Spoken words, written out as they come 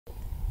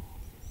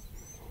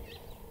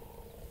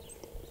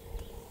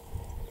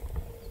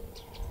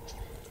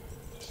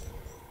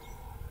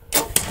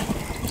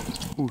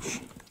Whoosh.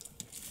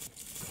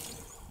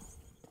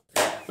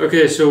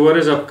 Okay, so what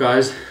is up,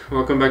 guys?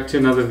 Welcome back to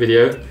another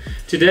video.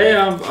 Today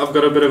I've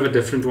got a bit of a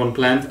different one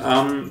planned.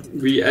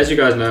 As you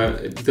guys know,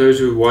 those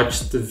who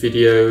watched the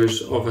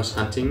videos of us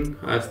hunting,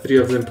 I have 3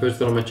 of them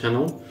posted on my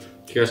channel.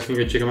 You guys can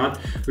go check them out.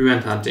 We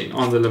went hunting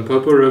on the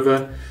Limpopo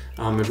River.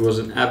 It was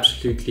an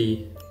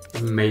absolutely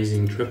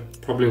amazing trip.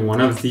 Probably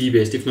one of the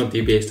best, if not the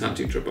best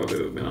hunting trip I've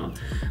ever been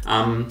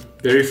on.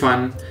 Very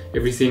fun,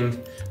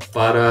 everything.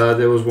 But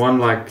there was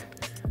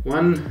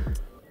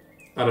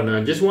I don't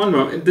know, just one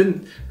moment. It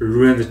didn't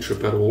ruin the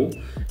trip at all.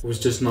 It was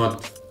just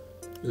not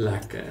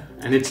lekker.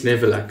 And it's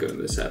never lekker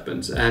when this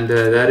happens. And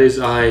that is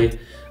I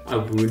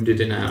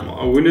wounded an animal.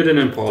 I wounded an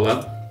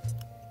Impala.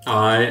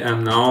 I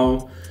am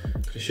now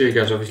going to show you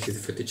guys obviously the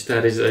footage.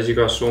 That is, as you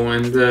guys saw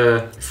in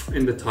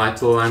the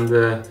title and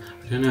the,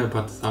 I don't know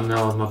about the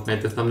thumbnail, I've not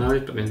made the thumbnail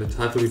yet, but in the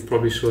title you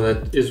probably saw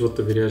that is what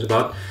the video is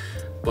about.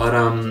 But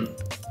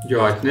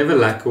yeah, it's never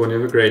lekker or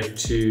never great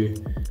to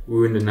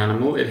wound an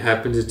animal. It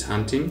happens, it's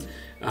hunting.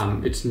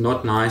 It's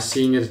not nice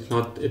seeing it.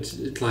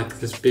 It's like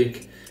this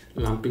big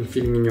lumping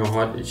feeling in your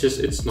heart.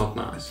 It's not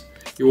nice.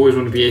 You always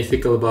want to be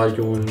ethical about it.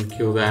 You want to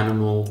kill the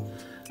animal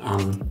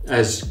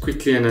as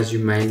quickly and as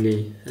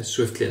humanely, as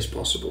swiftly as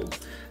possible.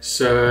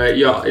 So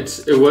yeah,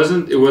 it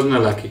wasn't a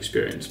lucky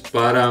experience.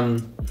 But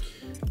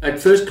at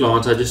first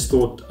glance, I just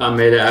thought I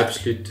made an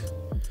absolute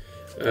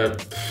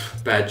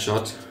bad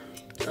shot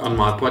on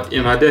my part,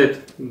 and I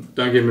did.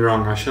 Don't get me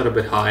wrong, I shot a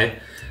bit high,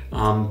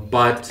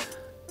 but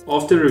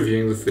after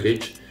reviewing the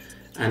footage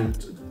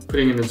and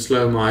putting it in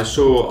slow-mo, I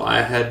saw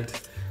I had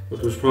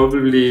what was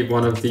probably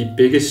one of the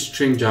biggest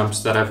string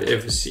jumps that I've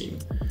ever seen,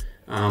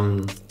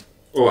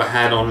 or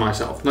had on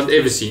myself. Not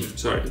ever seen,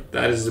 sorry,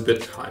 that is a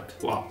bit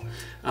hyped. Wow,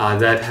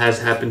 that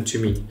has happened to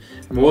me.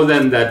 More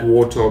than that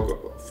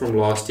warthog from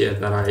last year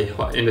that I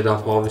ended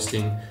up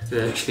harvesting.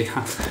 Actually,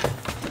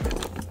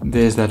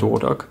 there's that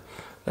warthog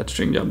that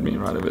string jumped me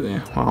right over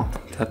there. Wow,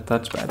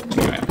 that's bad.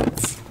 Anyway,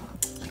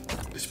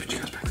 let's put you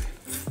guys back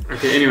there.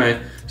 Okay,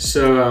 anyway,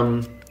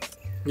 so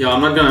yeah,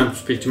 I'm not gonna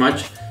speak too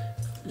much.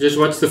 Just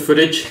watch the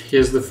footage.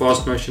 Here's the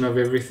fast motion of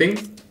everything.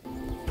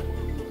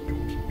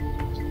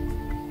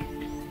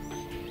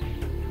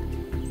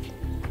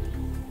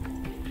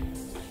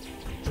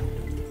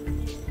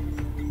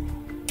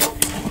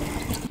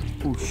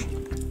 Whoosh.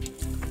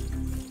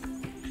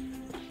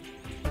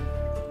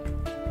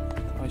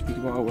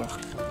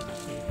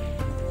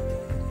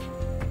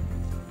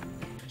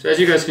 So as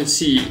you guys can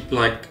see,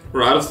 like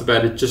right off the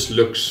bat, it just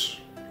looks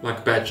like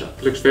a bad shot.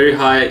 It looks very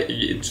high.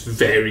 It's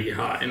very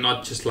high,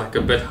 not just like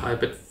a bit high,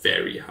 but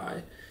very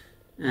high.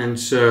 And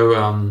so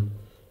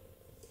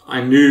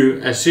I knew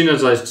as soon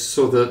as I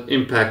saw the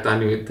impact, I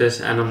knew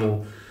this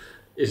animal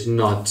is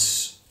not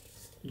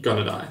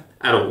gonna die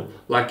at all.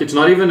 Like, it's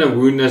not even a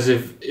wound as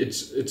if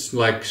it's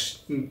like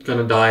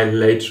gonna die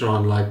later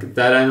on. Like,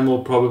 that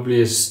animal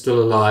probably is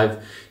still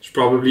alive. It's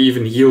probably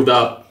even healed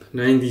up.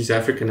 Knowing these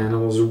African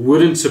animals, it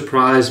wouldn't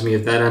surprise me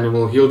if that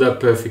animal healed up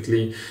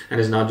perfectly and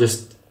is now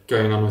just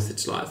going on with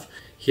its life.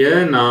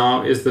 Here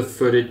now is the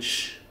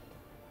footage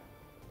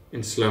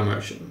in slow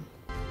motion.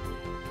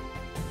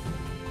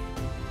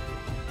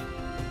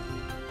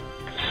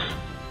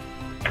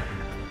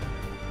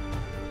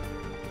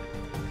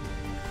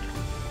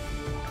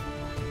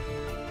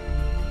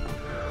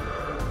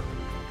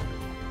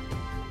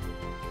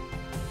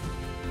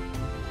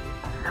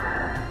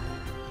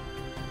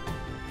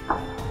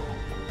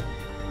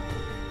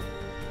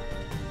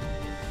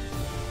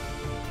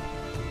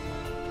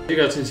 You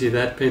guys can see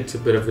that paints a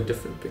bit of a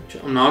different picture.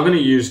 I'm now going to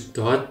use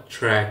dot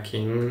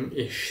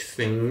tracking-ish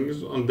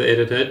things on the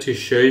editor to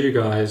show you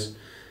guys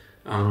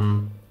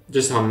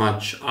just how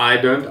much.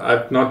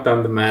 I've not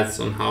done the maths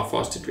on how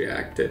fast it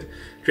reacted.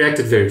 It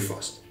reacted very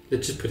fast.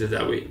 Let's just put it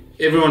that way.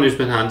 Everyone who's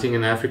been hunting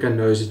in Africa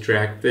knows the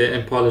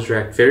Impalas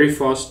react very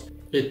fast.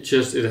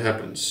 It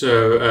happens.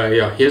 So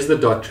yeah, here's the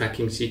dot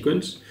tracking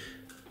sequence.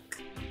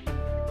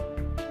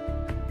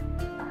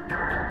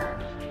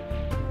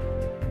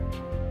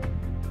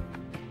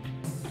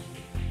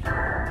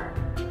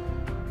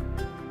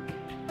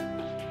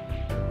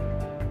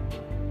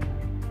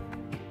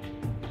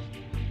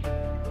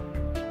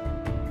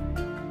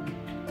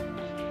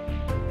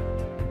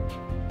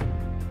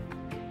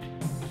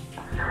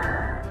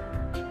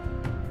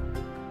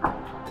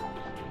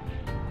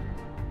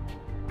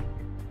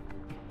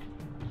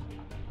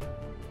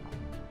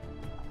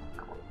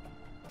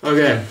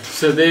 Okay,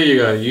 so there you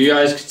go. You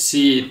guys could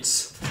see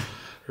it's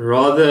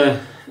rather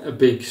a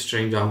big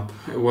string jump.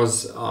 It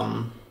was,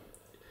 I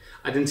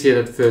didn't see it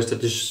at first. I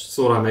just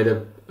thought I made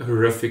a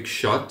horrific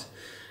shot.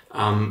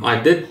 I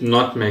did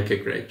not make a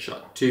great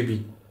shot, to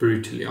be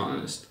brutally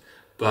honest.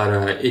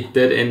 But it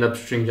did end up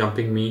string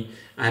jumping me.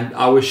 And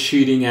I was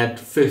shooting at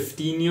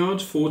 15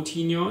 yards,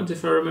 14 yards,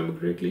 if I remember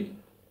correctly.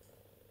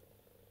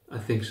 I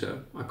think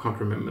so. I can't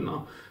remember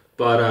now.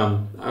 But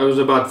I was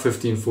about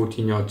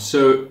 15-14 yards.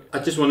 So I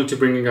just wanted to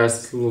bring you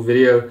guys this little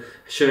video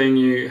showing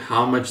you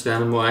how much the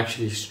animal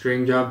actually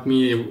string jumped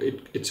me.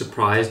 It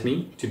surprised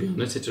me, to be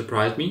honest. It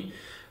surprised me.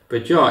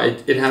 But yeah,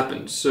 it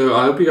happens. So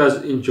I hope you guys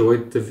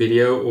enjoyed the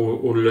video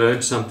or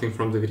learned something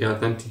from the video. I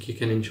don't think you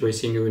can enjoy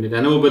seeing a wounded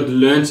animal, but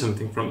learn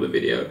something from the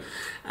video.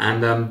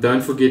 And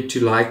don't forget to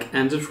like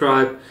and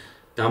subscribe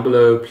down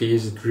below,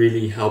 please. It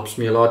really helps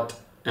me a lot,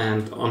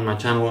 and on my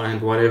channel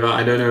and whatever.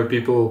 I don't know,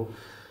 people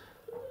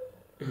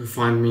who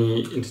find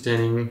me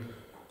entertaining,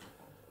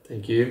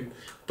 thank you.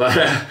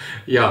 But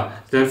yeah,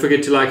 don't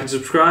forget to like and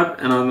subscribe,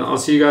 and I'll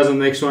see you guys on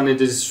the next one. It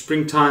is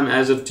springtime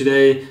as of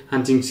today.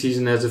 Hunting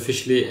season has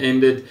officially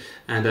ended,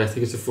 and I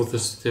think it's the 4th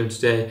of September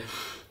today.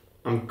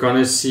 I'm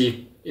gonna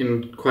see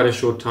in quite a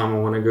short time. I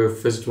want to go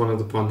visit one of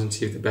the ponds and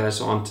see if the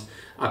bass aren't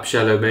up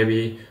shallow,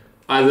 maybe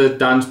either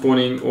done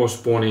spawning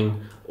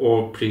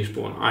or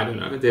pre-spawn. I don't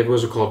know. There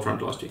was a cold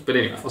front last week. But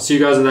anyway, I'll see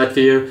you guys in that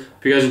video.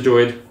 If you guys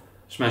enjoyed,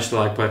 smash the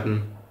like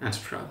button and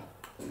subscribe.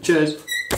 Cheers.